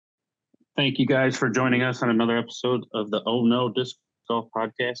Thank you guys for joining us on another episode of the Oh No Disc Golf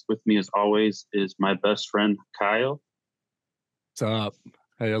Podcast. With me, as always, is my best friend, Kyle. What's up?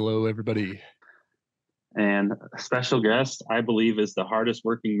 Hello, everybody. And a special guest, I believe, is the hardest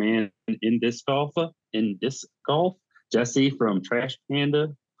working man in disc golf, Jesse from Trash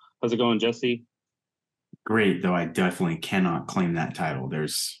Panda. How's it going, Jesse? Great, though I definitely cannot claim that title.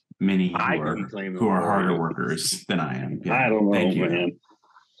 There's many who are harder workers than I am. Yeah, I don't know, thank you. Man.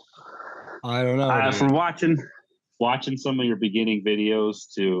 I don't know. From watching some of your beginning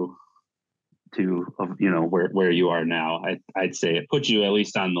videos to where you are now, I'd say it puts you at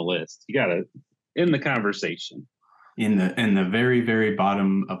least on the list. You gotta in the conversation. In the very, very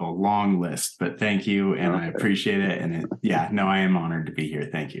bottom of a long list, but thank you, and okay. I appreciate it. And I am honored to be here.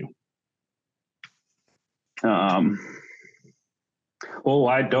 Thank you. Well,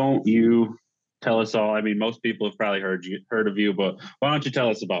 why don't you tell us all? I mean, most people have probably heard of you, but why don't you tell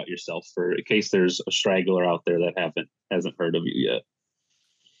us about yourself in case there's a straggler out there that hasn't heard of you yet?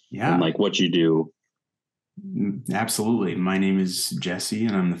 Yeah. And like what you do. Absolutely. My name is Jesse,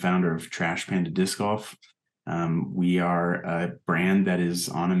 and I'm the founder of Trash Panda Disc Golf. We are a brand that is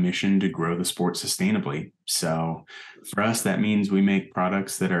on a mission to grow the sport sustainably. So for us, that means we make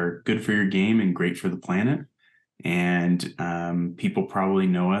products that are good for your game and great for the planet. And people probably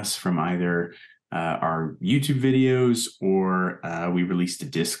know us from either our YouTube videos or we released a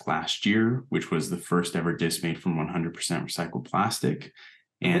disc last year, which was the first ever disc made from 100% recycled plastic.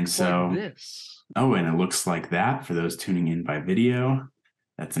 And so, like this. Oh, and it looks like that for those tuning in by video.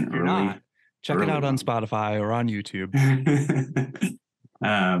 That's an early. Check it out on Spotify or on YouTube.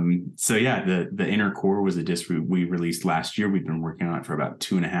 The inner core was a disc we released last year. We've been working on it for about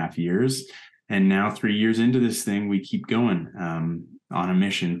 2.5 years. And now 3 years into this thing, we keep going on a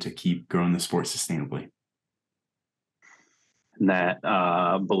mission to keep growing the sport sustainably. That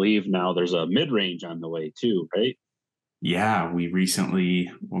believe now there's a mid-range on the way too, right? Yeah, we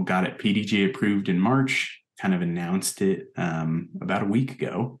recently got it PDGA approved in March, kind of announced it about a week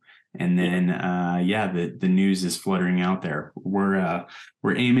ago. And then, the news is fluttering out there. We're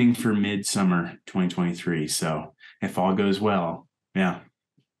aiming for midsummer 2023. So if all goes well, yeah.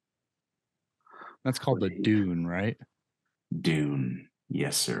 That's called the Dune, right? Dune.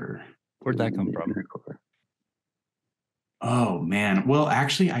 Yes, sir. Where'd that come from? Oh, man. Well,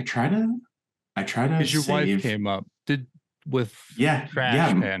 actually, I try to because your wife came up with Trash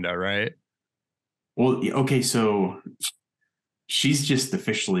Panda, right? Well, okay, so she's just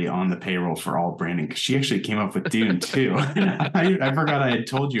officially on the payroll for all branding because she actually came up with Dune too. I forgot I had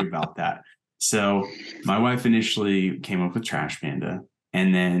told you about that. So my wife initially came up with Trash Panda,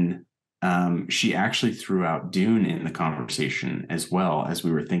 and then she actually threw out Dune in the conversation as well as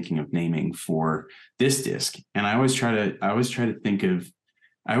we were thinking of naming for this disc. And I always try to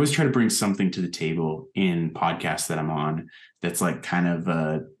bring something to the table in podcasts that I'm on that's like kind of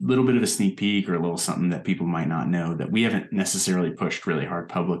a little bit of a sneak peek or a little something that people might not know that we haven't necessarily pushed really hard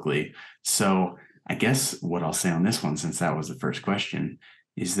publicly. So I guess what I'll say on this one, since that was the first question,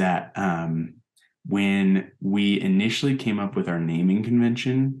 is that when we initially came up with our naming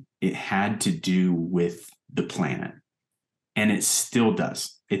convention, it had to do with the planet. And it still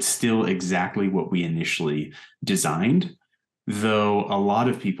does. It's still exactly what we initially designed. Though a lot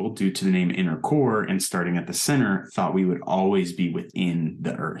of people, due to the name inner core and starting at the center, thought we would always be within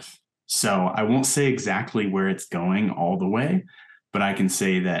the earth. So I won't say exactly where it's going all the way, but I can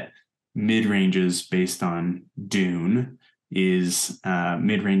say that mid-ranges based on Dune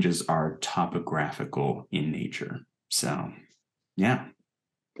mid-ranges are topographical in nature. So, yeah.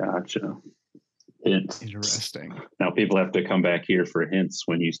 Gotcha. Hints. Interesting. Now people have to come back here for hints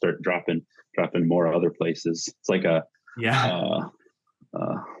when you start dropping more other places. It's like a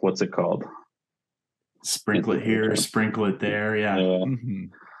what's it called? Sprinkle it here, sprinkle it there. Yeah. Mm-hmm.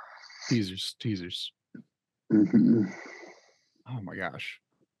 Teasers. Mm-hmm. Oh my gosh.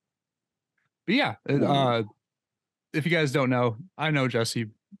 But yeah, if you guys don't know, I know Jesse.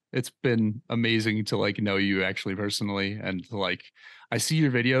 It's been amazing to like know you actually personally, and to like I see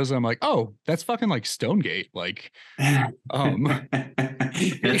your videos and I'm like, oh, that's fucking like Stonegate. Like that's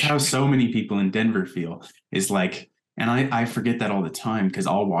how so many people in Denver feel, is like, and I forget that all the time because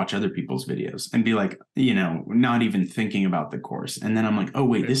I'll watch other people's videos and be like, not even thinking about the course. And then I'm like, oh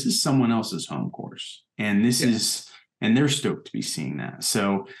wait, this is someone else's home course. And and they're stoked to be seeing that.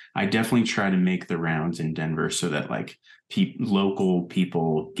 So I definitely try to make the rounds in Denver so that like local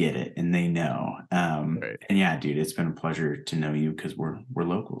people get it and they know. And yeah, dude, it's been a pleasure to know you because we're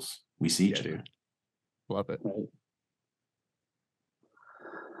locals. We see each other. Love it.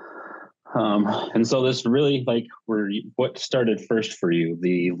 And so this really like what started first for you?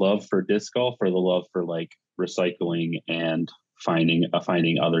 The love for disc golf or the love for like recycling and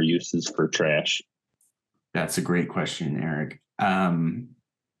finding other uses for trash? That's a great question, Eric.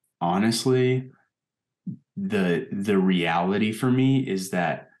 Honestly, the reality for me is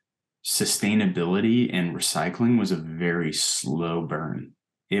that sustainability and recycling was a very slow burn.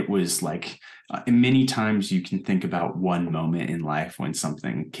 It was like many times you can think about one moment in life when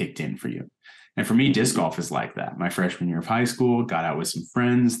something kicked in for you. And for me, disc golf is like that. My freshman year of high school, got out with some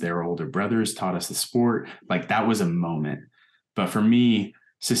friends, their older brothers taught us the sport. Like that was a moment. But for me,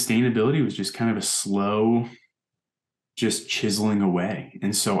 sustainability was just kind of a slow, just chiseling away.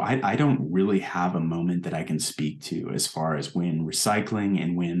 And so I don't really have a moment that I can speak to as far as when recycling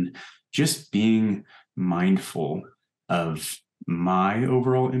and when just being mindful of my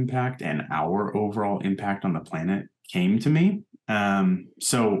overall impact and our overall impact on the planet came to me.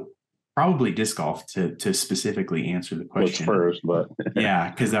 So probably disc golf to specifically answer the question. What's first, but yeah,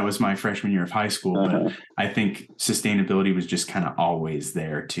 because that was my freshman year of high school. But I think sustainability was just kind of always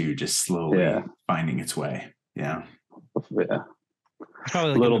there too, just slowly finding its way. Yeah. Yeah.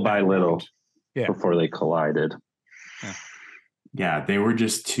 Probably like little by little before they collided. Yeah, they were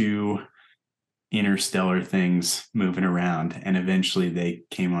just two interstellar things moving around, and eventually they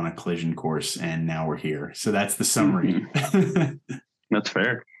came on a collision course, and now we're here. So that's the summary. That's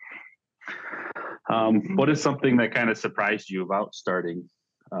fair. What is something that kind of surprised you about starting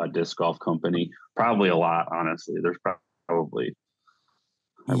a disc golf company? Probably a lot, honestly. There's probably,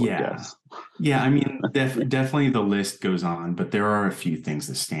 I would guess. Yeah, I mean, definitely the list goes on, but there are a few things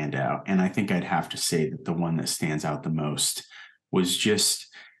that stand out. And I think I'd have to say that the one that stands out the most was just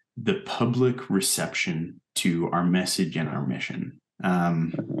the public reception to our message and our mission.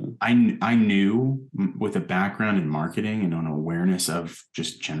 I knew with a background in marketing and an awareness of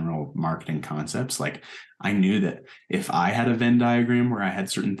just general marketing concepts, like I knew that if I had a Venn diagram where I had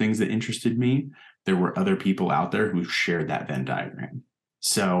certain things that interested me, there were other people out there who shared that Venn diagram.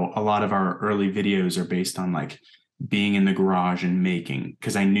 So a lot of our early videos are based on like being in the garage and making,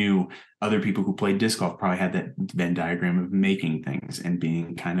 because I knew other people who played disc golf probably had that Venn diagram of making things and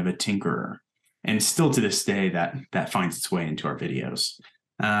being kind of a tinkerer. And still to this day, that finds its way into our videos.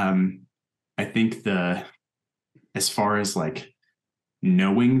 I think as far as like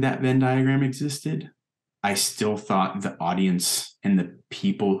knowing that Venn diagram existed, I still thought the audience and the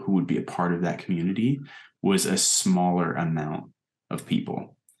people who would be a part of that community was a smaller amount of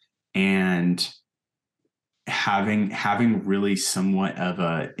people. And having really somewhat of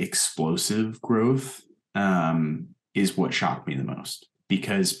a explosive growth is what shocked me the most,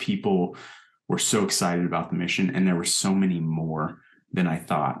 because people were so excited about the mission and there were so many more than I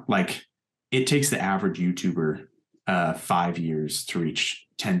thought. Like it takes the average YouTuber 5 years to reach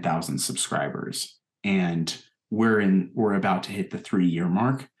 10,000 subscribers, and we're about to hit the 3-year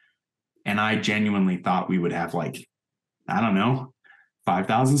mark. And I genuinely thought we would have like, I don't know,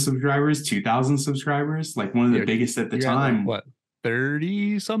 5,000 subscribers, 2,000 subscribers, like one of the biggest at the time. Like, what,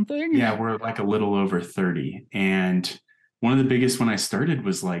 30 something? Yeah, we're like a little over 30. And one of the biggest when I started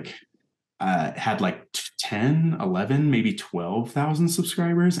was like, had like 10, 11, maybe 12,000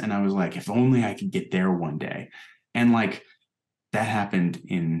 subscribers. And I was like, if only I could get there one day. And like that happened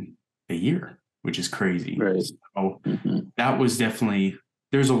in a year, which is crazy. Right. So that was definitely,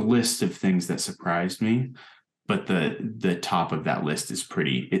 there's a list of things that surprised me, but the top of that list is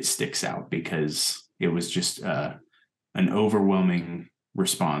it sticks out because it was just an overwhelming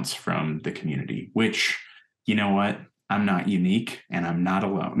response from the community, which, you know what? I'm not unique and I'm not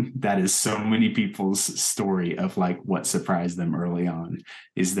alone. That is so many people's story of like what surprised them early on,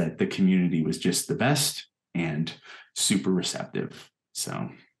 is that the community was just the best and super receptive. So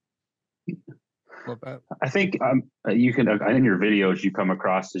I think you can in your videos you come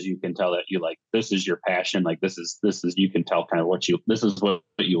across as, you can tell that you like, this is your passion, like this is you can tell kind of this is what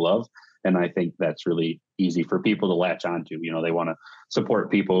you love. And I think that's really easy for people to latch onto. You know, they want to support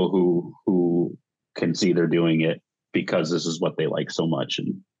people who can see they're doing it because this is what they like so much.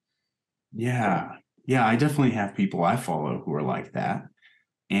 And yeah, I definitely have people I follow who are like that.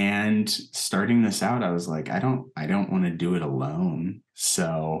 And starting this out, I was like, I don't want to do it alone.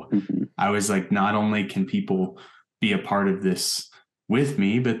 So I was like, not only can people be a part of this with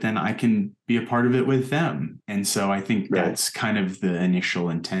me, but then I can be a part of it with them. And so I think that's kind of the initial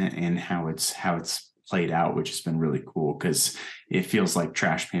intent and how it's played out, which has been really cool, because it feels like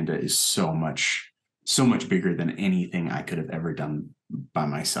Trash Panda is so much bigger than anything I could have ever done by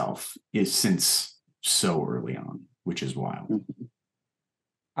myself since so early on, which is wild.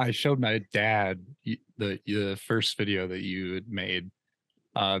 I showed my dad the first video that you had made,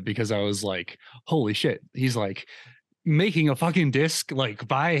 because I was like, holy shit, he's like making a fucking disc like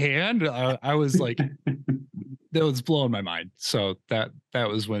by hand. I was like, that was blowing my mind. So that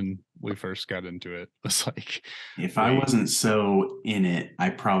was when we first got into it. It was like, if I wasn't so in it, I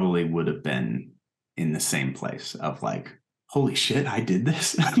probably would have been in the same place of like, holy shit, I did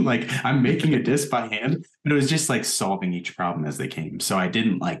this. Like I'm making a disc by hand, but it was just like solving each problem as they came. So I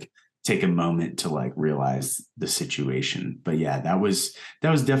didn't like take a moment to like realize the situation. But yeah, that was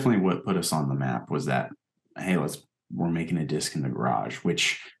definitely what put us on the map, was that, hey, we're making a disc in the garage,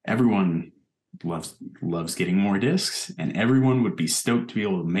 which everyone loves getting more discs, and everyone would be stoked to be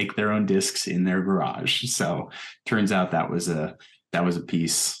able to make their own discs in their garage. So turns out that was a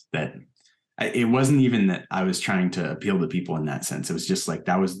piece that, it wasn't even that I was trying to appeal to people in that sense. It was just like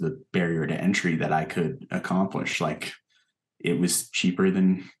that was the barrier to entry that I could accomplish. Like it was cheaper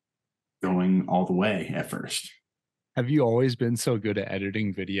than going all the way at first. have you always been so good at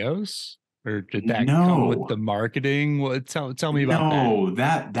editing videos, or did that come with the marketing? What, tell me about that. No,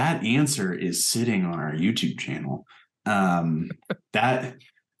 that answer is sitting on our YouTube channel. That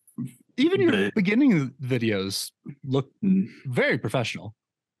even your beginning videos look very professional.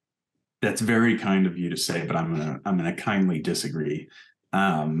 That's very kind of you to say, but I'm gonna kindly disagree.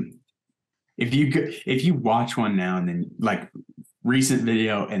 If you watch one now and then like recent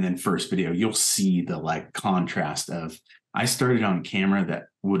video and then first video, you'll see the like contrast of, I started on camera that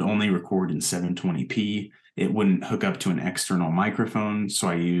would only record in 720p. It wouldn't hook up to an external microphone, so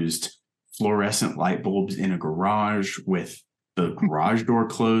I used fluorescent light bulbs in a garage with the garage door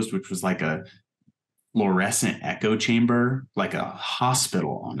closed, which was like a fluorescent echo chamber, like a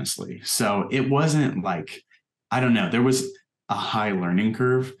hospital, honestly. So it wasn't like, I don't know, there was a high learning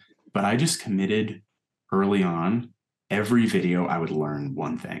curve, but I just committed early on. Every video I would learn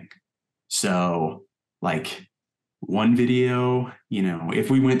one thing. So like one video, if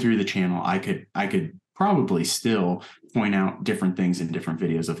we went through the channel, I could probably still point out different things in different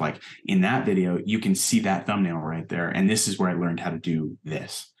videos of like, in that video, you can see that thumbnail right there. And this is where I learned how to do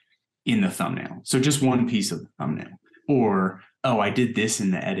this in the thumbnail. So just one piece of the thumbnail. Or, oh, I did this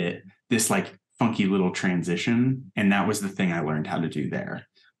in the edit, this like funky little transition, and that was the thing I learned how to do there.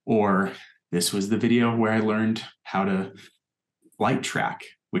 Or this was the video where I learned how to light track,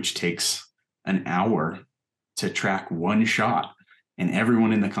 which takes an hour to track one shot. And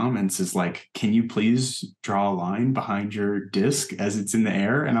everyone in the comments is like, can you please draw a line behind your disc as it's in the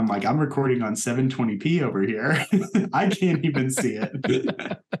air? And I'm like, I'm recording on 720p over here. I can't even see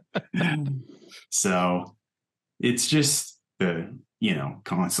it. So it's just the,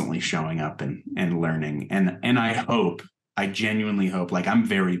 constantly showing up and learning. And I genuinely hope, like, I'm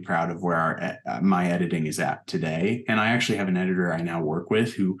very proud of where my editing is at today. And I actually have an editor I now work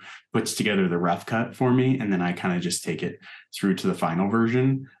with who puts together the rough cut for me. And then I kind of just take it through to the final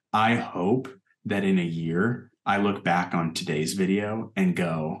version. I hope that in a year, I look back on today's video and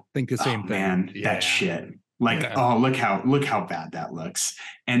go, think the same thing. Man, that shit. Like, oh, look how bad that looks.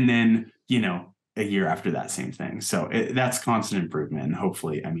 And then, a year after that, same thing. So that's constant improvement. And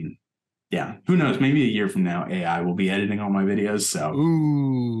hopefully, yeah, who knows? Maybe a year from now, AI will be editing all my videos. So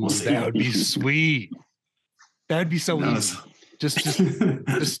we'll see. That would be sweet. That'd be so easy. Just put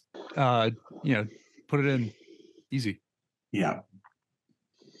it in easy. Yeah.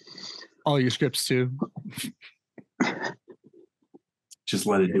 All your scripts too. Just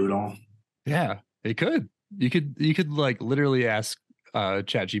let it do it all. Yeah, it could. You could like literally ask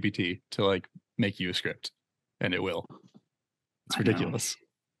ChatGPT to like make you a script, and it will. It's ridiculous.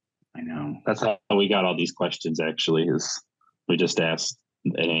 I know. That's how we got all these questions, actually, is we just asked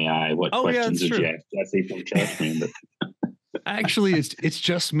an AI, what questions did you ask Jesse from Trashman? But actually, it's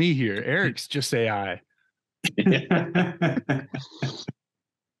just me here. Eric's just AI.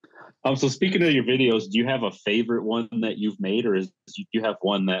 So speaking of your videos, do you have a favorite one that you've made, or do you have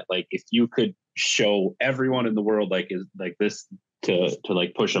one that, like, if you could show everyone in the world, like, is like this to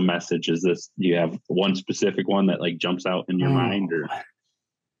like push a message, do you have one specific one that like jumps out in your mind, or?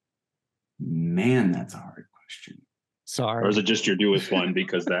 Man, that's a hard question. Sorry. Or is it just your newest one,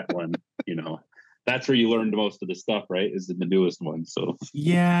 because that one, that's where you learned most of the stuff, right? Is in the newest one. So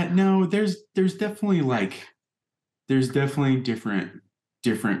yeah, no, there's definitely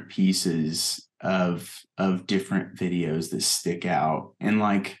different pieces of different videos that stick out. And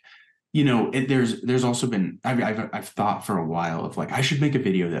like, there's also been, I've thought for a while of like, I should make a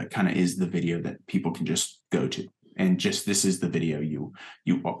video that kind of is the video that people can just go to. And just, this is the video you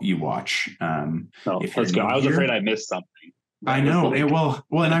watch. Let's go. I was afraid I missed something. I know.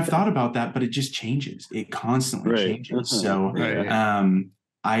 Well, and I've thought about that, but it just changes. It constantly changes. So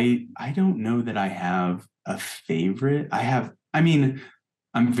I don't know that I have a favorite.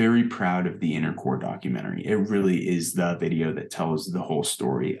 I'm very proud of the Inner Core documentary. It really is the video that tells the whole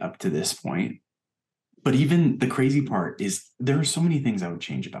story up to this point. But even the crazy part is there are so many things I would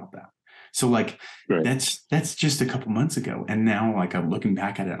change about that. So like Right. that's just a couple months ago. And now like I'm looking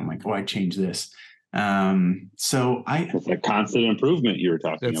back at it, I'm like, oh, I changed this. So It's a constant improvement you were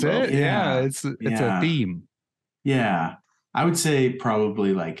talking That's about. it. Yeah, it's a theme. Yeah. I would say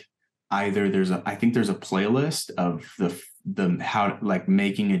probably like either I think there's a playlist of the how like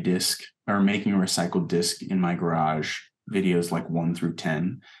making a disc or making a recycled disc in my garage videos like 1 through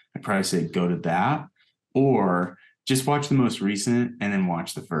 10. I'd probably say go to that, or just watch the most recent and then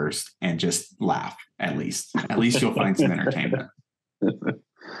watch the first and just laugh. At least you'll find some entertainment. It's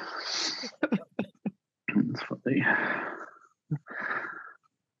funny.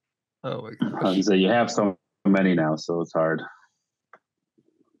 Oh my gosh. So you have so many now, so it's hard.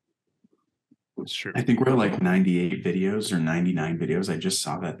 It's true. I think we're like 98 videos or 99 videos. I just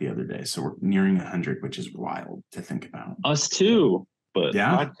saw that the other day. So we're nearing 100, which is wild to think about. Us too, but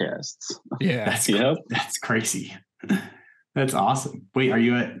Yeah. podcasts. Yeah. That's crazy. That's awesome. Wait, are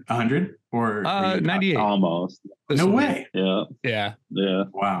you at 100 or 98? Almost. No way. Yeah. Yeah. Yeah.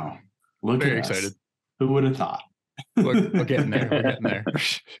 Wow. Look Very at us. excited. Who would have thought? We're getting there. We're getting there.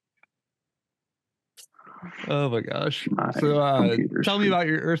 Oh my gosh. My So computer's tell me free. about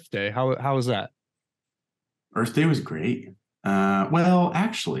your Earth Day. How was that? Earth Day was great. Well,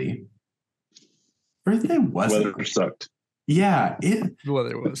 actually, Earth Day wasn't. Weather sucked. Yeah, The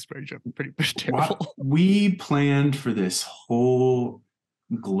weather was pretty terrible. We planned for this whole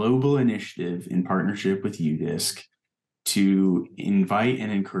global initiative in partnership with UDisc to invite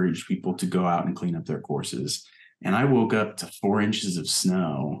and encourage people to go out and clean up their courses. And I woke up to 4 inches of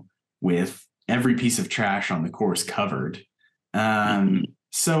snow with every piece of trash on the course covered.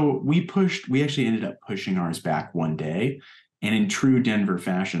 So we actually ended up pushing ours back one day. And in true Denver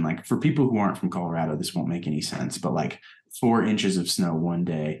fashion, like for people who aren't from Colorado, this won't make any sense, but like 4 inches of snow one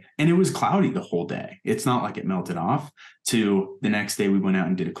day, and it was cloudy the whole day. It's not like it melted off. To the next day, we went out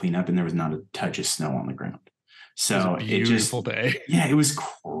and did a cleanup, and there was not a touch of snow on the ground. So it was a beautiful day. Yeah, it was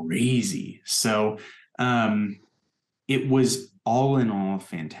crazy. So it was all in all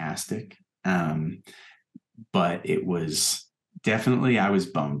fantastic. But it was definitely, I was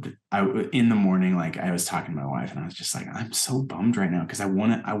bummed. In the morning, like I was talking to my wife and I was just like, I'm so bummed right now because I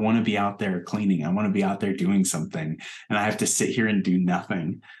want to be out there cleaning. I want to be out there doing something, and I have to sit here and do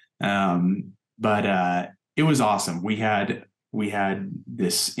nothing. But it was awesome. We had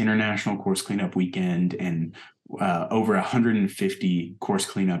this international course cleanup weekend and over 150 course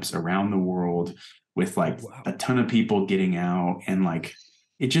cleanups around the world with like a ton of people getting out, and like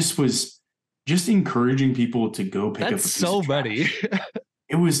it just was just encouraging people to go pick up a piece of trash.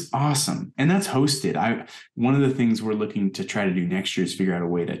 It was awesome. And that's hosted. One of the things we're looking to try to do next year is figure out a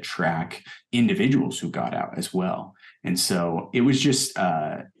way to track individuals who got out as well. And so it was just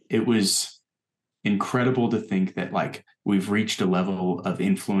it was incredible to think that like we've reached a level of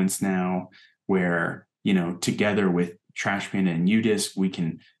influence now where, you know, together with Trash Panda and UDisc, we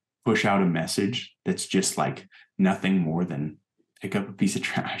can push out a message that's just like nothing more than pick up a piece of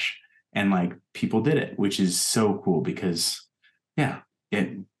trash. And like people did it, which is so cool because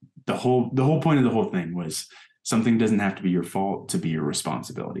the whole point of the whole thing was something doesn't have to be your fault to be your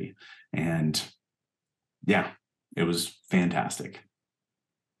responsibility. And yeah, it was fantastic.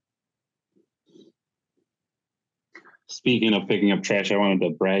 Speaking of picking up trash, I wanted to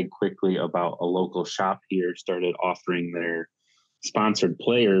brag quickly about a local shop here started offering their sponsored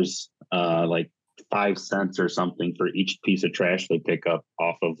players like 5 cents or something for each piece of trash they pick up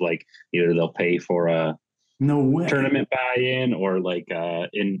off of, like, either they'll pay for a tournament buy-in or like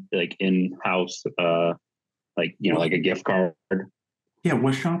in-house like, you know, like a gift card. Yeah,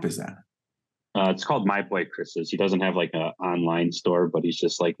 what shop is that? It's called My Boy Chris's. He doesn't have like an online store, but he's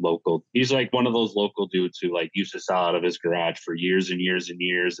just like local. He's like one of those local dudes who like used to sell out of his garage for years and years and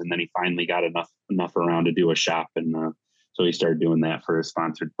years, and then he finally got enough around to do a shop, and so he started doing that for his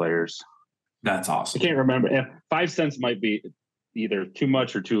sponsored players. That's awesome. I can't remember. 5 cents might be either too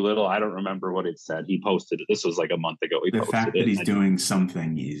much or too little. I don't remember what it said. He posted it. This was like a month ago. The fact that he's doing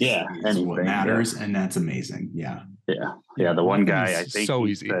something is what matters, and that's amazing. Yeah. The one guy, I think so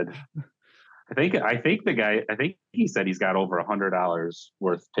he easy. said, I think the guy, I think he said he's got over $100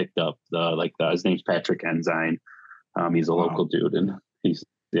 worth picked up. His name's Patrick Ensign. He's a local dude, and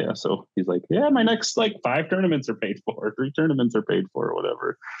so he's like, my next like 5 tournaments are paid for, 3 tournaments are paid for, or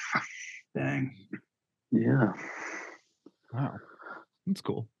whatever. Dang. Yeah. Wow. That's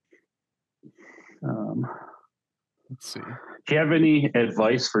cool. Let's see. Do you have any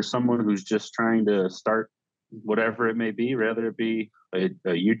advice for someone who's just trying to start whatever it may be, rather it be a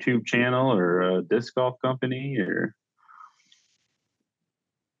YouTube channel or a disc golf company or?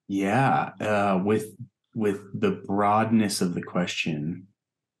 Yeah, with the broadness of the question,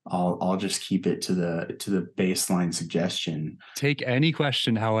 I'll just keep it to the baseline suggestion. Take any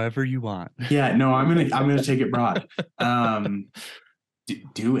question however you want. Yeah, no, I'm gonna take it broad.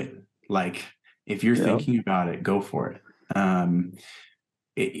 Do it. Like, if you're thinking about it, go for it.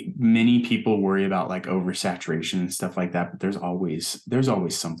 Many people worry about like oversaturation and stuff like that, but there's always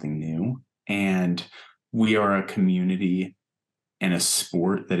something new, and we are a community and a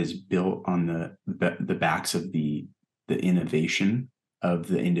sport that is built on the backs of the innovation of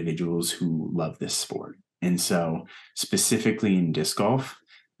the individuals who love this sport. And so specifically in disc golf,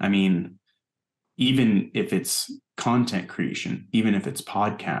 I mean, even if it's content creation, even if it's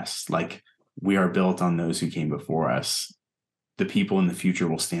podcasts, like, we are built on those who came before us. The people in the future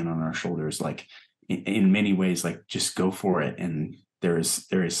will stand on our shoulders. Like, in many ways, like, just go for it. And there is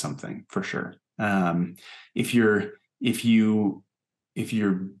something for sure. If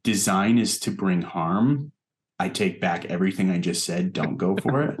your design is to bring harm, I take back everything I just said. Don't go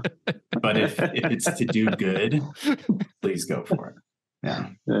for it. But if it's to do good, please go for it. Yeah.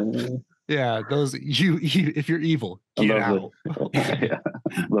 Yeah, those you if you're evil, get out. Love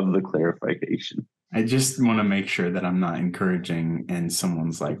the clarification. I just want to make sure that I'm not encouraging and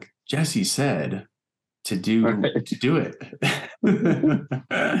someone's like, Jesse said to do it.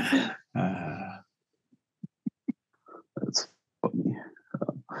 That's funny.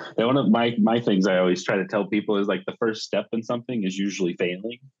 One of my things I always try to tell people is like the first step in something is usually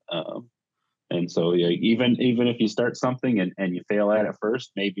failing. And so even if you start something and you fail at it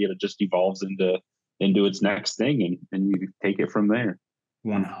first, maybe it just evolves into its next thing and you take it from there.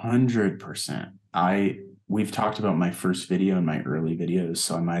 100%. We've talked about my first video and my early videos,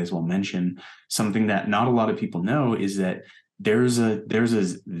 so I might as well mention something that not a lot of people know is that there's a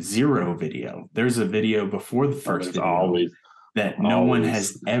zero video. There's a video before the first video that no one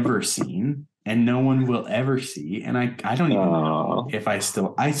has ever seen and no one will ever see. And I don't even know if I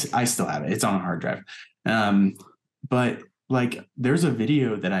still have it. It's on a hard drive. But like, there's a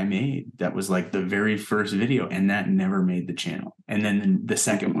video that I made that was like the very first video, and that never made the channel. And then the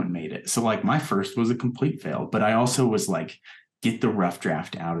second one made it. So like, my first was a complete fail, but I also was like, get the rough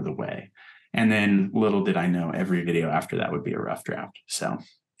draft out of the way. And then little did I know every video after that would be a rough draft. So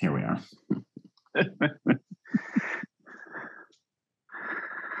here we are.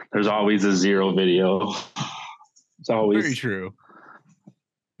 There's always a zero video. It's always very true.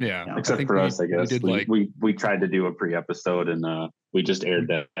 Yeah. Except for us, I guess. We tried to do a pre-episode and we just aired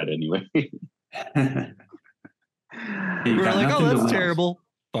that anyway. We're like, oh, that's terrible.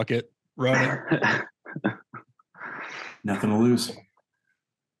 Fuck it. Run it. Nothing to lose.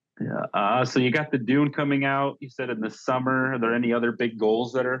 Yeah. So you got the Dune coming out, you said, in the summer. Are there any other big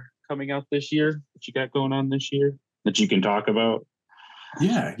goals that are coming out this year that you got going on this year that you can talk about?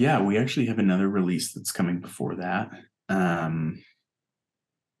 Yeah. We actually have another release that's coming before that.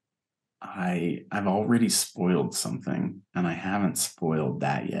 I've already spoiled something, and I haven't spoiled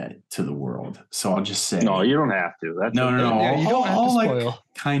that yet to the world. So I'll just say, no, you don't have to. That's no. Yeah, you don't have to spoil. Like,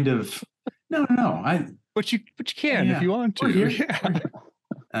 kind of. No. But you can if you want to.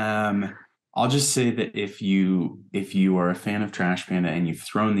 Yeah. I'll just say that if you are a fan of Trash Panda and you've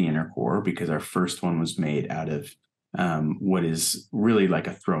thrown the inner core, because our first one was made out of what is really like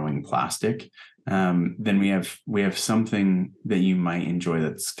a throwing plastic, then we have something that you might enjoy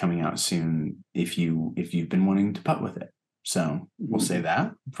that's coming out soon if you've been wanting to putt with it. So we'll say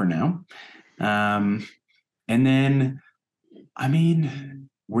that for now. And then, I mean,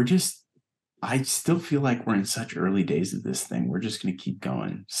 I still feel like we're in such early days of this thing. We're just going to keep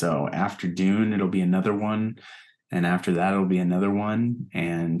going. So after Dune, it'll be another one. And after that, it'll be another one.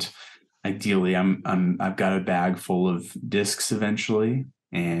 And ideally, I've got a bag full of discs eventually,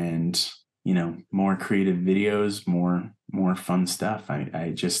 and more creative videos, more fun stuff.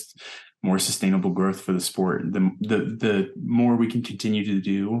 I just more sustainable growth for the sport. The more we can continue to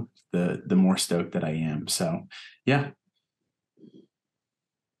do, the more stoked that I am. So yeah.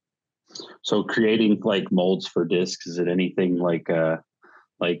 So creating like molds for discs, is it anything like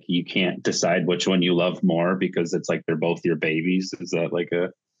you can't decide which one you love more because it's like they're both your babies? Is that like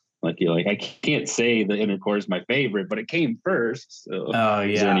you're like, I can't say the inner core is my favorite, but it came first. So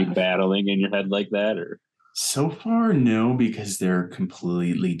is there any battling in your head like that? Or so far, no, because they're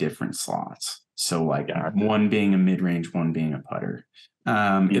completely different slots. So like one being a mid-range, one being a putter.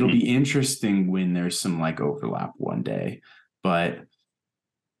 It'll be interesting when there's some like overlap one day, but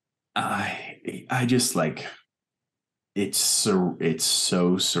I just like, it's so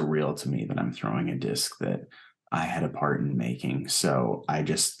surreal to me that I'm throwing a disc that I had a part in making. So I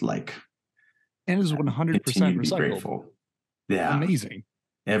just like, and is 100% continue to be recycled. grateful. Yeah. Amazing.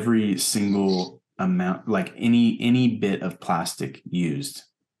 Every single amount, like any bit of plastic used,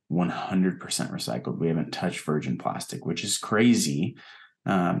 100% recycled. We haven't touched virgin plastic, which is crazy.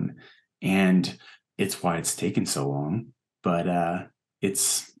 And it's why it's taken so long, but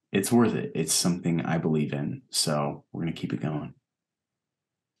it's worth it. It's something I believe in. So we're going to keep it going.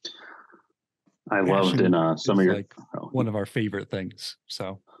 I loved in some of your like one of our favorite things.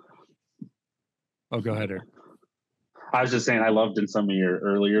 So, go ahead. I was just saying, I loved in some of your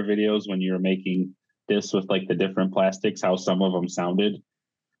earlier videos when you were making this with like the different plastics, how some of them sounded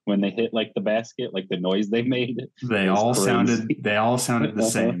when they hit like the basket, like the noise they made. They all sounded the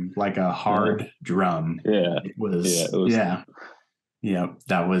same, like a hard drum. Yeah. It was, Yeah.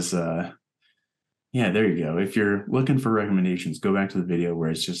 That was, there you go. If you're looking for recommendations, go back to the video where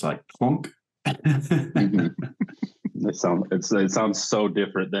it's just like clunk. Mm-hmm. It sounds so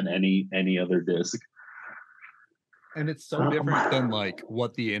different than any other disc. And it's so different than like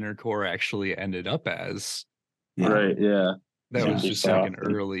what the inner core actually ended up as. Yeah. Right. Yeah. That was just like an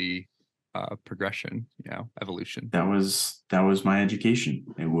early progression, evolution. That was my education.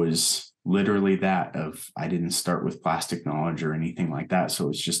 It was literally that of, I didn't start with plastic knowledge or anything like that. So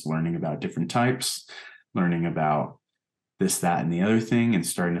it's just learning about different types, learning about this, that, and the other thing, and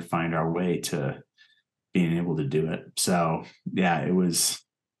starting to find our way to being able to do it. So yeah, it was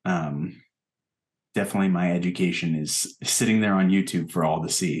definitely my education is sitting there on YouTube for all to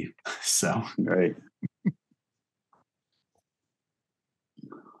see. So right.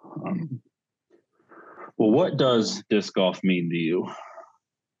 Well, what does disc golf mean to you?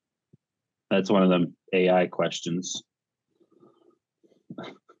 That's one of them AI questions.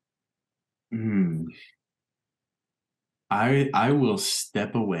 I will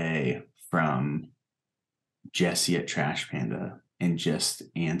step away from Jesse at Trash Panda and just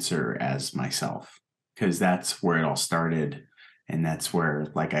answer as myself, because that's where it all started, and that's where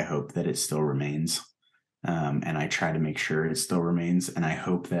like I hope that it still remains, and I try to make sure it still remains, and I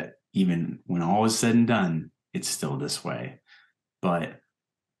hope that even when all is said and done, it's still this way. But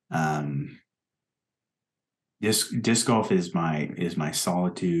disc golf is my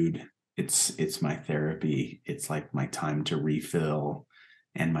solitude. It's my therapy. It's like my time to refill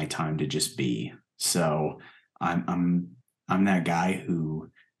and my time to just be. So I'm that guy who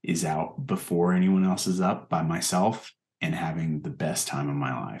is out before anyone else is up by myself and having the best time of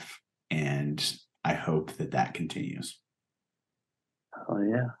my life. And I hope that continues. Oh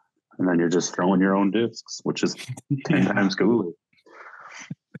yeah. And then you're just throwing your own discs, which is 10 times cooler.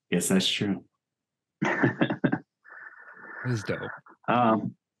 Yes, that's true. That is dope.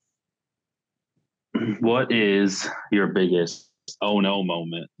 What is your biggest oh no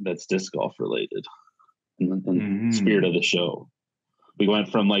moment that's disc golf related in spirit of the show? We went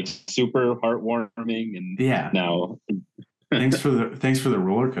from like super heartwarming and now thanks for the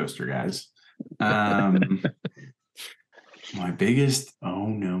roller coaster, guys. My biggest oh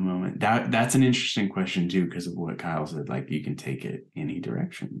no moment. That's an interesting question too, because of what Kyle said. Like you can take it any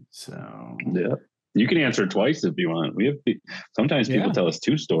direction. So yeah, you can answer twice if you want. We have sometimes people tell us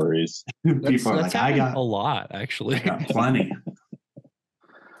two stories. People are like, I got a lot actually. I got plenty.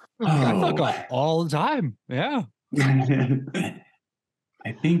 I fuck off all the time. Yeah.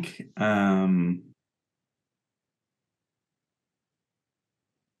 I think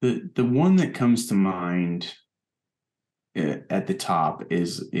the one that comes to mind at the top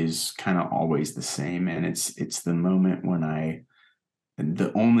is kind of always the same, and it's the moment when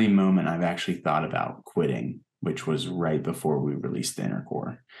the only moment I've actually thought about quitting, which was right before we released the inner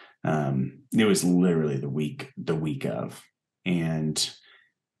core. It was literally the week of, and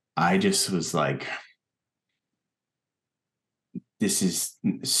I just was like, this is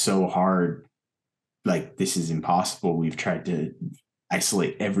so hard. Like, this is impossible. We've tried to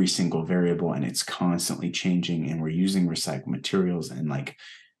isolate every single variable and it's constantly changing, and we're using recycled materials. And like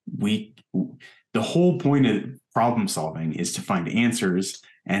the whole point of problem solving is to find answers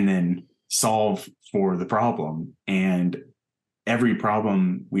and then solve for the problem. And every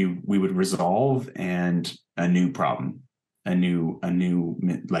problem we would resolve, and a new problem, a new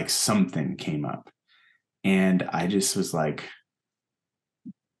like something came up. And I just was like,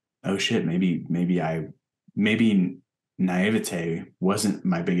 oh shit, maybe naivete wasn't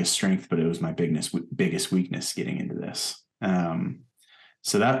my biggest strength, but it was my biggest weakness getting into this.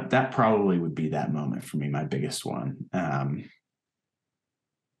 So that probably would be that moment for me, my biggest one.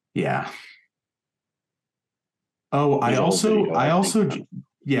 Yeah. Oh, I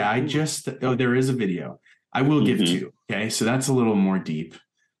just there is a video. I will give two. Okay. So that's a little more deep.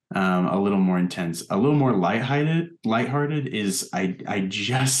 a little more intense, a little more lighthearted is I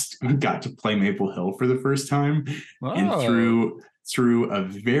just got to play Maple Hill for the first time, and threw a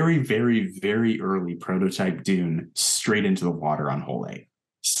very, very, very early prototype dune straight into the water on hole 8.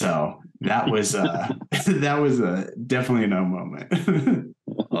 So that was that was definitely a no moment.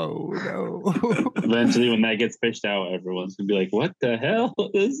 Oh no. Eventually, when that gets fished out, everyone's gonna be like, "What the hell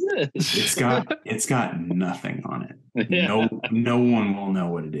is this?" It's got nothing on it. Yeah. No one will know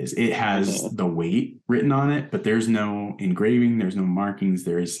what it is. It has the weight written on it, but there's no engraving, there's no markings,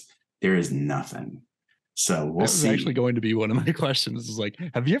 there is nothing. So we'll see. That was actually going to be one of my questions. Is like,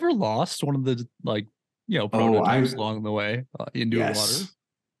 have you ever lost one of the prototypes along the way into water?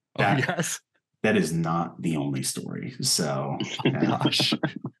 Yes. That is not the only story. So gosh.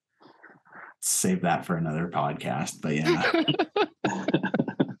 Save that for another podcast. But yeah.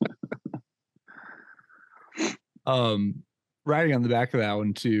 Riding on the back of that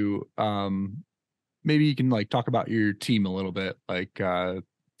one too, maybe you can like talk about your team a little bit. Like do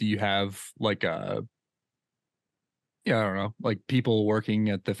you have like I don't know, like people working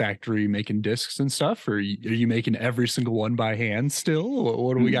at the factory making discs and stuff, or are you making every single one by hand still?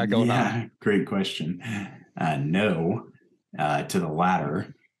 What do we got going on? Great question. No to the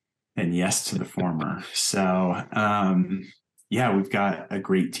latter, and yes to the former. So we've got a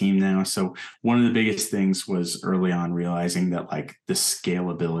great team now. So one of the biggest things was early on realizing that like the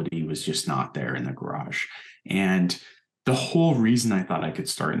scalability was just not there in the garage. And the whole reason I thought I could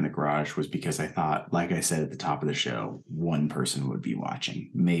start in the garage was because I thought, like I said at the top of the show, one person would be watching,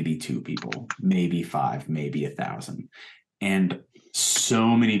 maybe 2 people, maybe 5, maybe 1,000. And so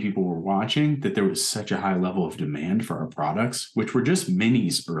many people were watching that there was such a high level of demand for our products, which were just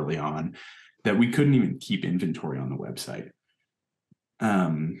minis early on, that we couldn't even keep inventory on the website.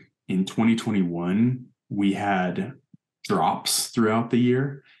 In 2021, we had drops throughout the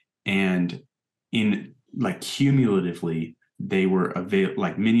year, and in like cumulatively, they were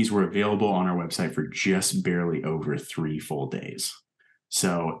minis were available on our website for just barely over 3 full days.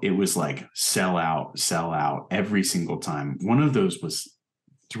 So it was like sell out every single time. One of those was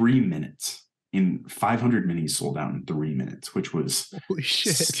 3 minutes. In 500 minis sold out in 3 minutes, which was holy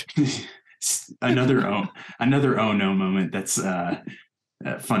shit. another oh no moment. That's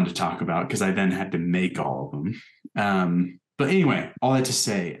fun to talk about because I then had to make all of them. But anyway, all that to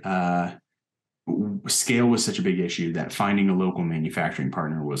say, scale was such a big issue that finding a local manufacturing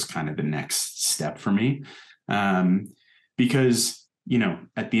partner was kind of the next step for me. Because,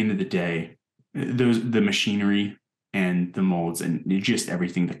 at the end of the day, the machinery and the molds and just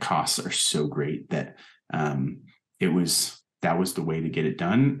everything, the costs are so great that that was the way to get it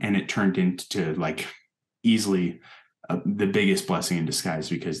done. And it turned into like easily the biggest blessing in disguise,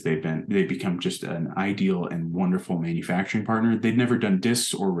 because they've become just an ideal and wonderful manufacturing partner. They'd never done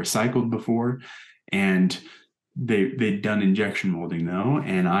discs or recycled before, and they'd done injection molding though.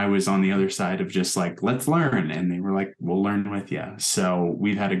 And I was on the other side of just like, let's learn. And they were like, we'll learn with you. So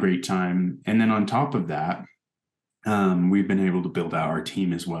we've had a great time. And then on top of that, we've been able to build out our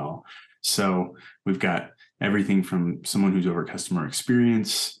team as well. So we've got everything from someone who's over customer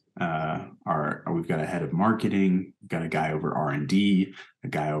experience. We've got a head of marketing, we've got a guy over R&D, a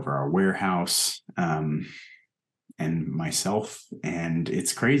guy over our warehouse, and myself, and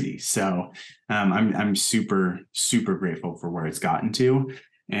it's crazy. So I'm super, super grateful for where it's gotten to.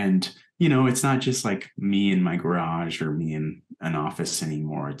 And, it's not just like me in my garage or me in an office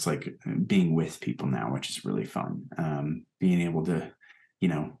anymore. It's like being with people now, which is really fun. Being able to,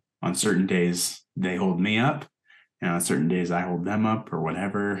 on certain days they hold me up, and on certain days I hold them up or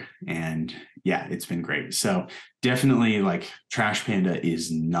whatever. And yeah, it's been great. So definitely like Trash Panda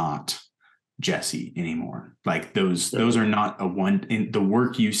is not Jesse anymore. Like those are not a one in the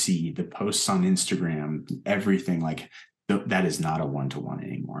work you see, the posts on Instagram, everything like that is not a one-to-one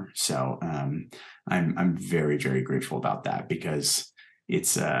anymore. So I'm very, very grateful about that, because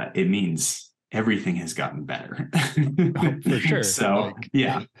it means everything has gotten better. For sure. So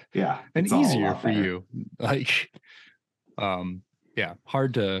yeah. And easier for you. Like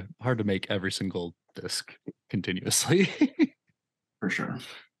hard to make every single disc continuously. For sure.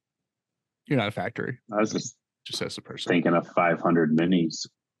 You're not a factory. I was just as a person thinking of 500 minis.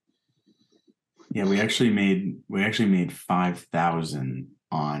 Yeah, we actually made 5,000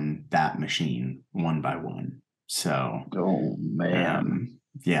 on that machine, one by one. So oh man.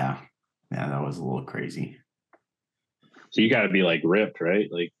 Yeah, that was a little crazy. So you got to be like ripped, right?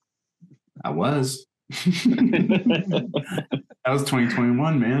 Like I was. That was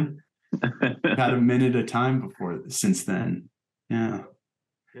 2021, man. Had a minute of time since then. Yeah.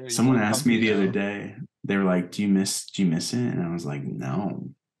 Someone asked me the other day, they were like, do you miss it? And I was like, no,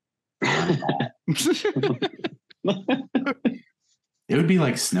 It would be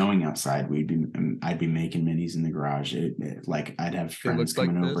like snowing outside. I'd be making minis in the garage. Like I'd have friends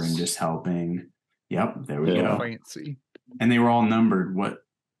coming over and just helping. Yep, there we go. Fancy. And they were all numbered. What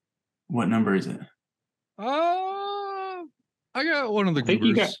number is it? I got one of the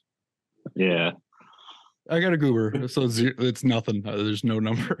goobers. I got a goober, so it's nothing. There's no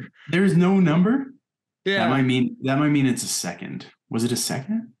number. There's no number? Yeah. That might mean it's a second. Was it a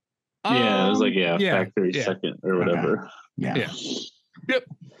second? Yeah, it was like factory second or whatever. Okay. Yeah. Yep.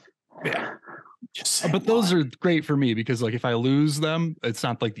 Yeah. But those are great for me because like if I lose them, it's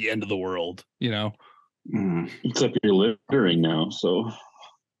not like the end of the world, you know. Except you're littering now, so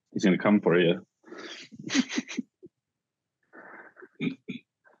he's gonna come for you.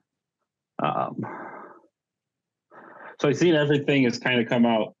 So I've seen everything has kind of come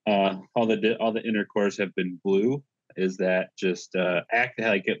out. All the inner cores have been blue. Is that just act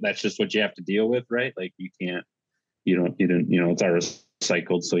like that's just what you have to deal with, right? Like you can't, you didn't, it's all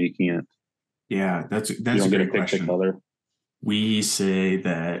recycled, so you can't. Yeah, that's a great question. Color. We say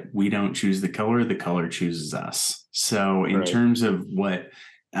that we don't choose the color chooses us. So in terms of what,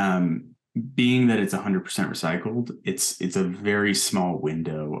 being that it's 100% recycled, it's a very small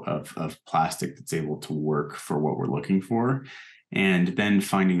window of plastic that's able to work for what we're looking for. And then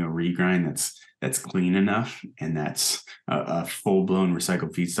finding a regrind that's clean enough and that's a full-blown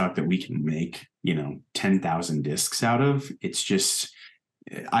recycled feedstock that we can make, 10,000 discs out of. It's just,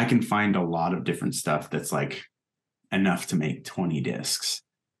 I can find a lot of different stuff that's like enough to make 20 discs,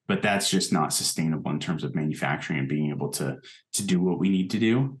 but that's just not sustainable in terms of manufacturing and being able to do what we need to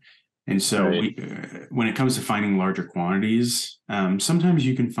do. And so when it comes to finding larger quantities, sometimes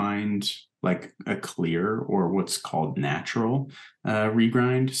you can find like a clear or what's called natural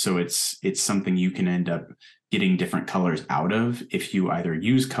regrind. So it's something you can end up getting different colors out of if you either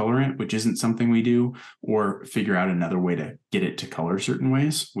use colorant, which isn't something we do, or figure out another way to get it to color certain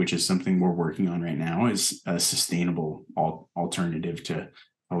ways, which is something we're working on right now, is a sustainable alternative to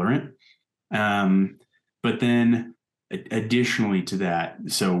colorant. But then additionally to that,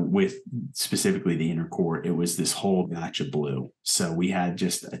 so with specifically the inner core, it was this whole batch of blue. So we had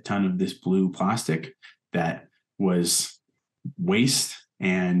just a ton of this blue plastic that was waste,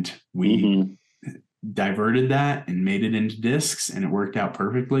 and we diverted that and made it into discs, and it worked out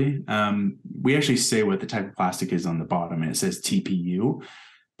perfectly. We actually say what the type of plastic is on the bottom, and it says TPU,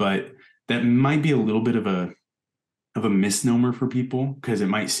 but that might be a little bit of a misnomer for people because it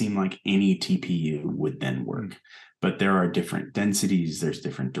might seem like any TPU would then work. But there are different densities, there's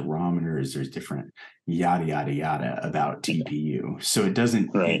different durometers, there's different yada, yada, yada about TPU. So it doesn't,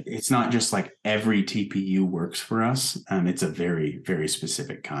 it's not just like every TPU works for us. It's a very, very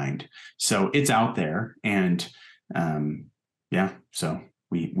specific kind. So it's out there. And so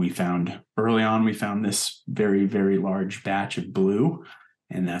we found early on, we found this very, very large batch of blue.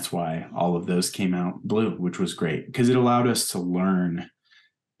 And that's why all of those came out blue, which was great because it allowed us to learn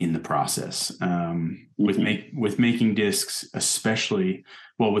in the process with making discs, especially,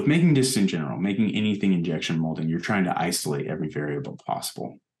 well, with making discs in general, making anything injection molding, you're trying to isolate every variable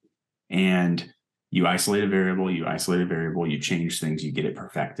possible. And you isolate a variable, you change things, you get it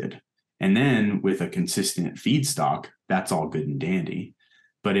perfected. And then with a consistent feedstock, that's all good and dandy.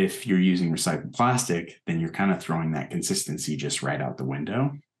 But if you're using recycled plastic, then you're kind of throwing that consistency just right out the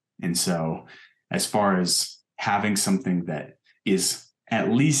window. And so as far as having something that is at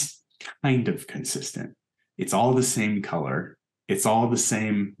least kind of consistent, it's all the same color, it's all the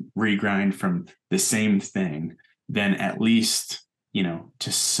same regrind from the same thing, then at least,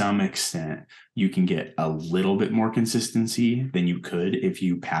 to some extent, you can get a little bit more consistency than you could if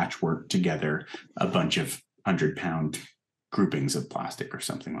you patchwork together a bunch of 100-pound groupings of plastic or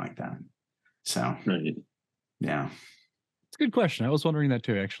something like that. So, yeah. It's a good question. I was wondering that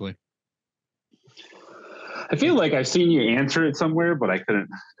too, actually. I feel like I've seen you answer it somewhere, but I couldn't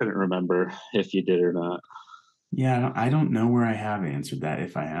remember if you did or not. Yeah, I don't know where I have answered that.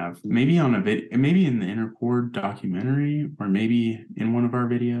 If I have, maybe on a video, maybe in the Inner Core documentary, or maybe in one of our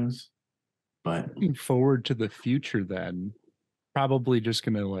videos. But looking forward to the future, then probably just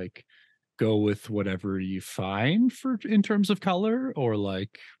gonna like go with whatever you find for in terms of color, or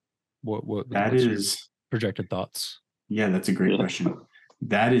like what that is projected thoughts. Yeah, that's a great question.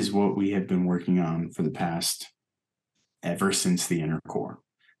 That is what we have been working on for the past ever since the Inner Core.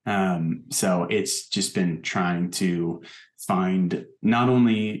 So it's just been trying to find not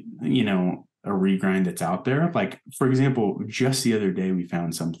only, a regrind that's out there. Like, for example, just the other day we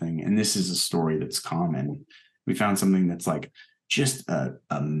found something, and this is a story that's common. We found something that's like just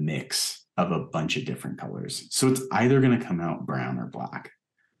a mix of a bunch of different colors. So it's either going to come out brown or black.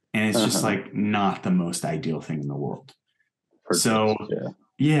 and it's just like not the most ideal thing in the world. For So sure,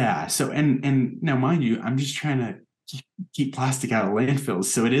 yeah. so and now mind you, I'm just trying to keep plastic out of landfills,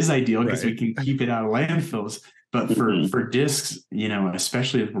 so it is ideal because we can keep it out of landfills. But for discs, you know,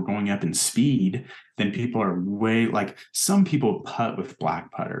 especially if we're going up in speed, then people are way, like, some people putt with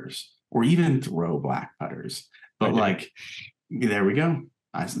black putters or even throw black putters. But like, there we go.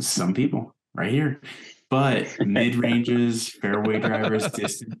 Some people right here. But mid ranges, fairway drivers,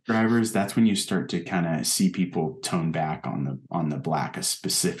 distance drivers, that's when you start to kind of see people tone back on the black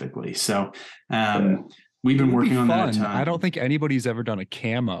specifically. So we've been working on that a ton. I don't think anybody's ever done a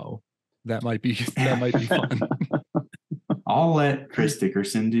camo. That might be fun. I'll let Chris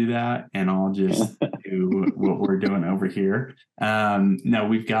Dickerson do that, and I'll just do what we're doing over here. No,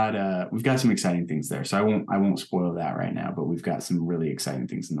 we've got some exciting things there. So I won't spoil that right now, but we've got some really exciting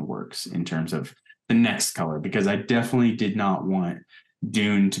things in the works in terms of the next color, because I definitely did not want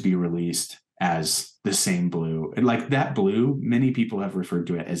Dune to be released as the same blue. Like that blue, many people have referred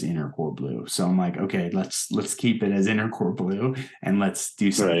to it as inner core blue. So I'm like, okay, let's keep it as inner core blue, and let's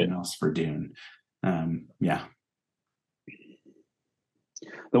do something else for Dune. Yeah.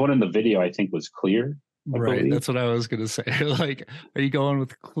 The one in the video, I think, was clear. Right. That's what I was going to say. Like, are you going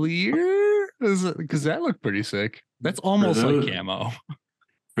with clear? Because that looked pretty sick. That's almost like camo.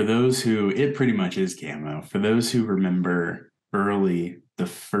 For those who, it pretty much is camo. For those who remember early, the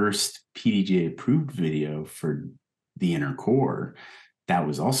first PDGA approved video for the inner core, that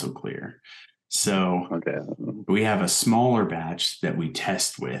was also clear. So we have a smaller batch that we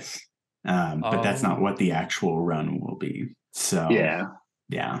test with, but that's not what the actual run will be. So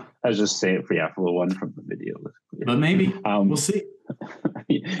yeah, I was just saying for the one from the video. But maybe we'll see.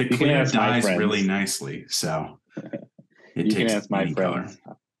 The clear dyes really nicely, so you can ask my friends.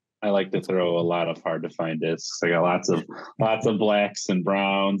 Color. I like to throw a lot of hard to find discs. I got lots of blacks and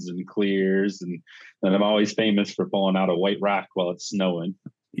browns and clears, and I'm always famous for pulling out a white rock while it's snowing.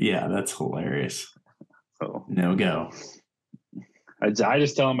 Yeah, that's hilarious. So no go. I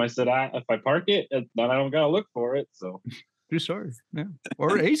just tell them, I said, if I park it, then I don't gotta look for it. So true story. Yeah,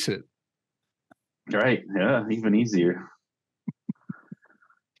 or ace it. Right. Yeah, even easier.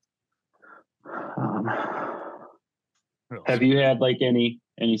 Have you had like any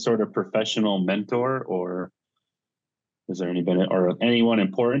sort of professional mentor, or is there anyone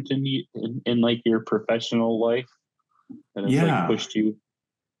important in like your professional life that has like pushed you?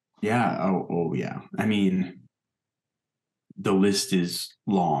 Yeah. Oh yeah. I mean, the list is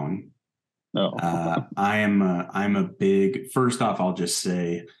long. I'm a big, first off, I'll just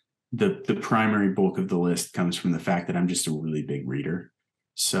say the primary bulk of the list comes from the fact that I'm just a really big reader.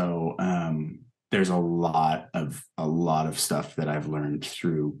 So there's a lot of stuff that I've learned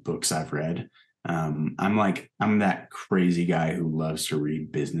through books I've read. I'm that crazy guy who loves to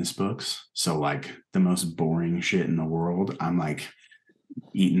read business books. So like the most boring shit in the world, I'm like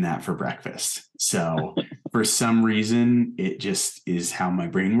eating that for breakfast. So for some reason, it just is how my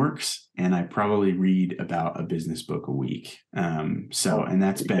brain works. And I probably read about a business book a week. And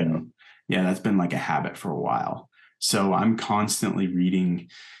that's been like a habit for a while. So I'm constantly reading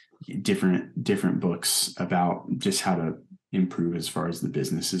different books about just how to improve as far as the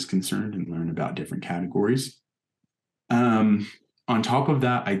business is concerned and learn about different categories. On top of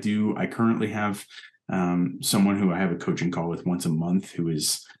that, I currently have someone who I have a coaching call with once a month, who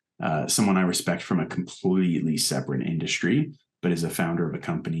is someone I respect from a completely separate industry, but is a founder of a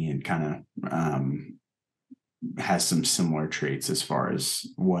company and kind of has some similar traits as far as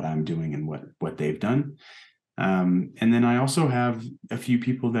what I'm doing and what they've done. And then I also have a few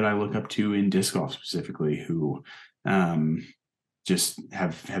people that I look up to in disc golf specifically, who just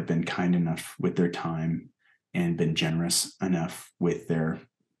have been kind enough with their time and been generous enough with their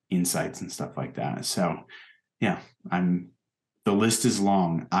insights and stuff like that. So yeah, the list is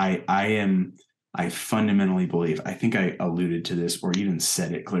long. I fundamentally believe, I think I alluded to this or even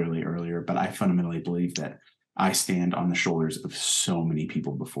said it clearly earlier, but I fundamentally believe that I stand on the shoulders of so many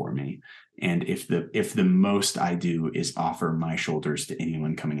people before me. And if the most I do is offer my shoulders to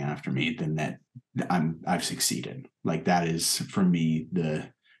anyone coming after me, then I've succeeded. Like that is for me,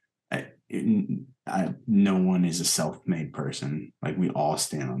 no one is a self-made person. Like we all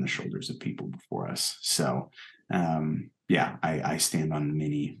stand on the shoulders of people before us. So I stand on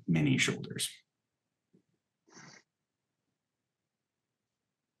many, many shoulders.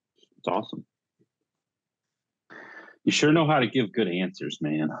 It's awesome. You sure know how to give good answers,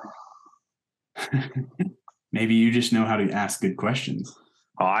 man. Maybe you just know how to ask good questions.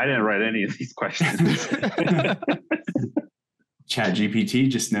 Oh, I didn't write any of these questions. ChatGPT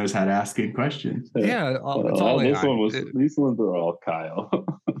just knows how to ask good questions. Yeah, these ones are all Kyle.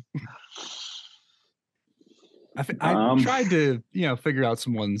 I tried to, figure out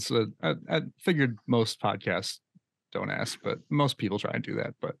some ones. I figured most podcasts don't ask, but most people try and do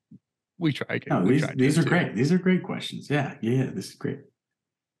that. But we try. No, these are great. These are great questions. Yeah. This is great.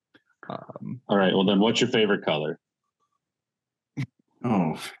 All right. Well, then, what's your favorite color?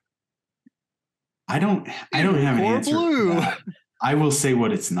 Oh, I don't have an answer. Blue. I will say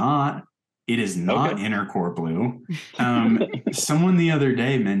what it's not. It is not inner core blue. Someone the other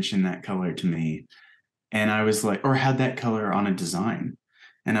day mentioned that color to me, and I was like, or had that color on a design,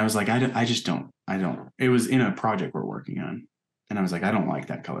 and I was like, I just don't. It was in a project we're working on, and I was like, I don't like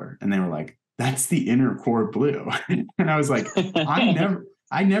that color, and they were like, that's the inner core blue, and I was like,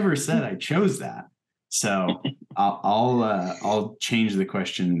 I never said I chose that. So I'll change the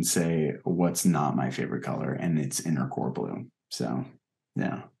question and say what's not my favorite color, and it's inner core blue. So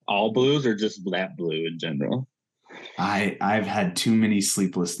yeah. All blues or just that blue in general? I've had too many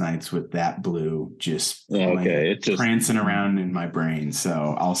sleepless nights with that blue just it's just prancing around in my brain.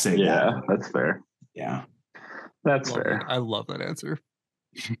 So I'll say that. Yeah, that's fair. Yeah. That's fair. I love that answer.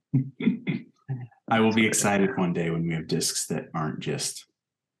 I will be excited one day when we have discs that aren't just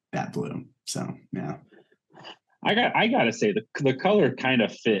that blue. So yeah. I gotta say the color kind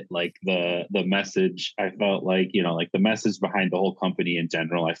of fit like the message. I felt like, like the message behind the whole company in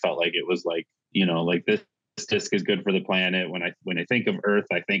general. I felt like it was like, like this disc is good for the planet. When I think of Earth,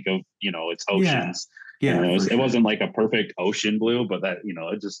 I think of, its oceans. Yeah. It wasn't like a perfect ocean blue, but that,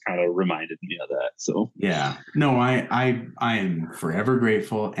 it just kind of reminded me of that. So yeah. No, I am forever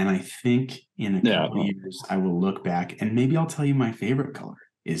grateful. And I think in a couple of years I will look back and maybe I'll tell you my favorite color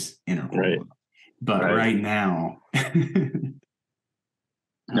is inner core blue. But right now,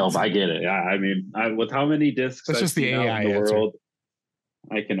 no, I get it. I mean, with how many discs that's just the AI in the world,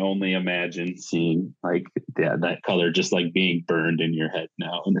 I can only imagine seeing like that color just like being burned in your head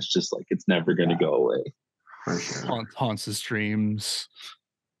now, and it's just like it's never going to go away. For sure, haunts his dreams.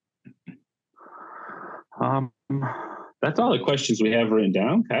 That's all the questions we have written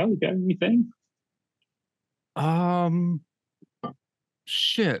down. Kyle, you got anything?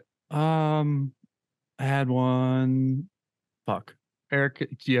 Shit. I had one. Fuck. Eric,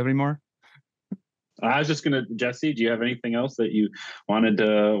 do you have any more? I was just gonna, Jesse, do you have anything else that you wanted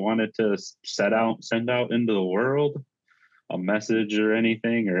to send out into the world? A message or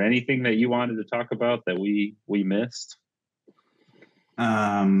anything that you wanted to talk about that we missed?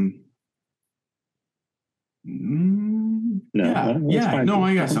 No,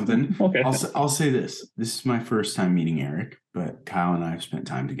 I got something. Okay. I'll say this. This is my first time meeting Eric, but Kyle and I have spent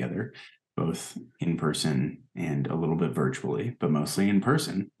time together, both in person and a little bit virtually, but mostly in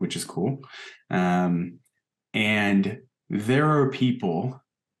person, which is cool. And there are people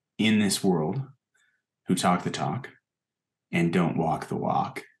in this world who talk the talk and don't walk the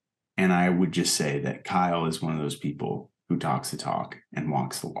walk. And I would just say that Kyle is one of those people who talks the talk and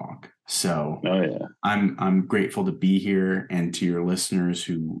walks the walk. So I'm grateful to be here, and to your listeners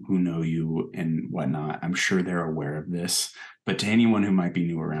who know you and whatnot. I'm sure they're aware of this, but to anyone who might be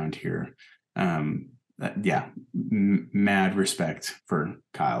new around here, mad respect for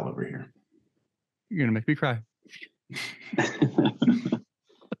Kyle over here. You're gonna make me cry.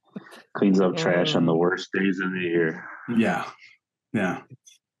 Cleans up trash on the worst days of the year. Yeah.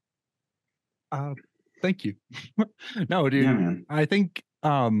 Thank you. No, dude. Yeah, man. I think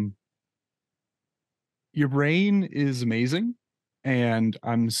your brain is amazing, and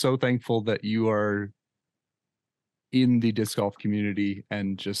I'm so thankful that you are in the disc golf community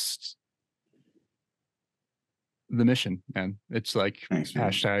and just the mission. And it's like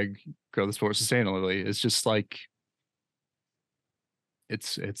hashtag grow the sport sustainably. It's just like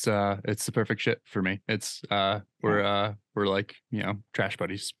it's the perfect shit for me. It's we're like, trash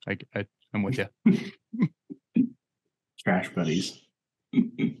buddies. I'm with you. Trash buddies.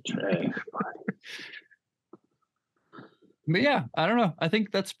 But yeah, I don't know. I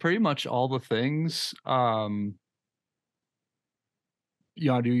think that's pretty much all the things. You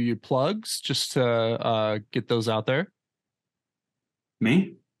want to do your plugs just to get those out there?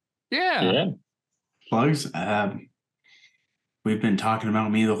 Me? Yeah. Plugs? We've been talking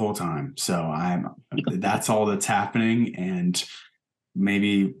about me the whole time. So that's all that's happening. And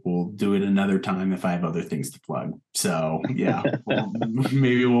maybe we'll do it another time if I have other things to plug. So yeah,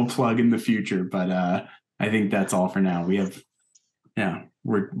 maybe we'll plug in the future, but I think that's all for now.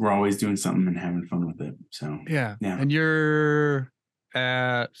 We're always doing something and having fun with it. So yeah. And you're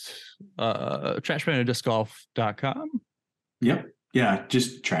at trashpandadiscgolf.com. Yep. Yeah,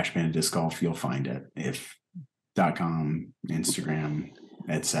 just Trash Panda Disc Golf. You'll find it. If .com, Instagram,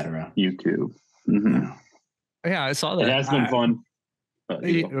 etc. YouTube. Mm-hmm. Yeah, I saw that. It has been fun.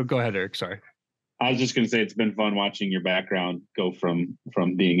 Go ahead, Eric. Sorry. I was just going to say it's been fun watching your background go from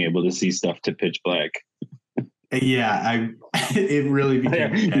being able to see stuff to pitch black. Yeah, it really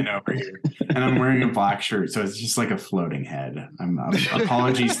became a den over here, and I'm wearing a black shirt, so it's just like a floating head.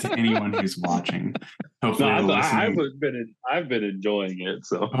 Apologies to anyone who's watching. Hopefully, I've been enjoying it.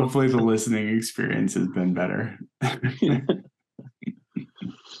 So hopefully, the listening experience has been better.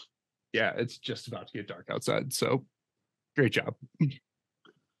 Yeah, it's just about to get dark outside, so great job.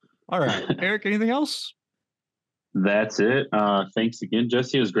 All right, Eric, anything else? That's it. Thanks again,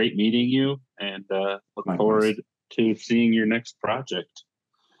 Jesse. It was great meeting you, and look forward to seeing your next project.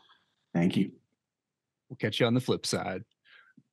 Thank you. We'll catch you on the flip side.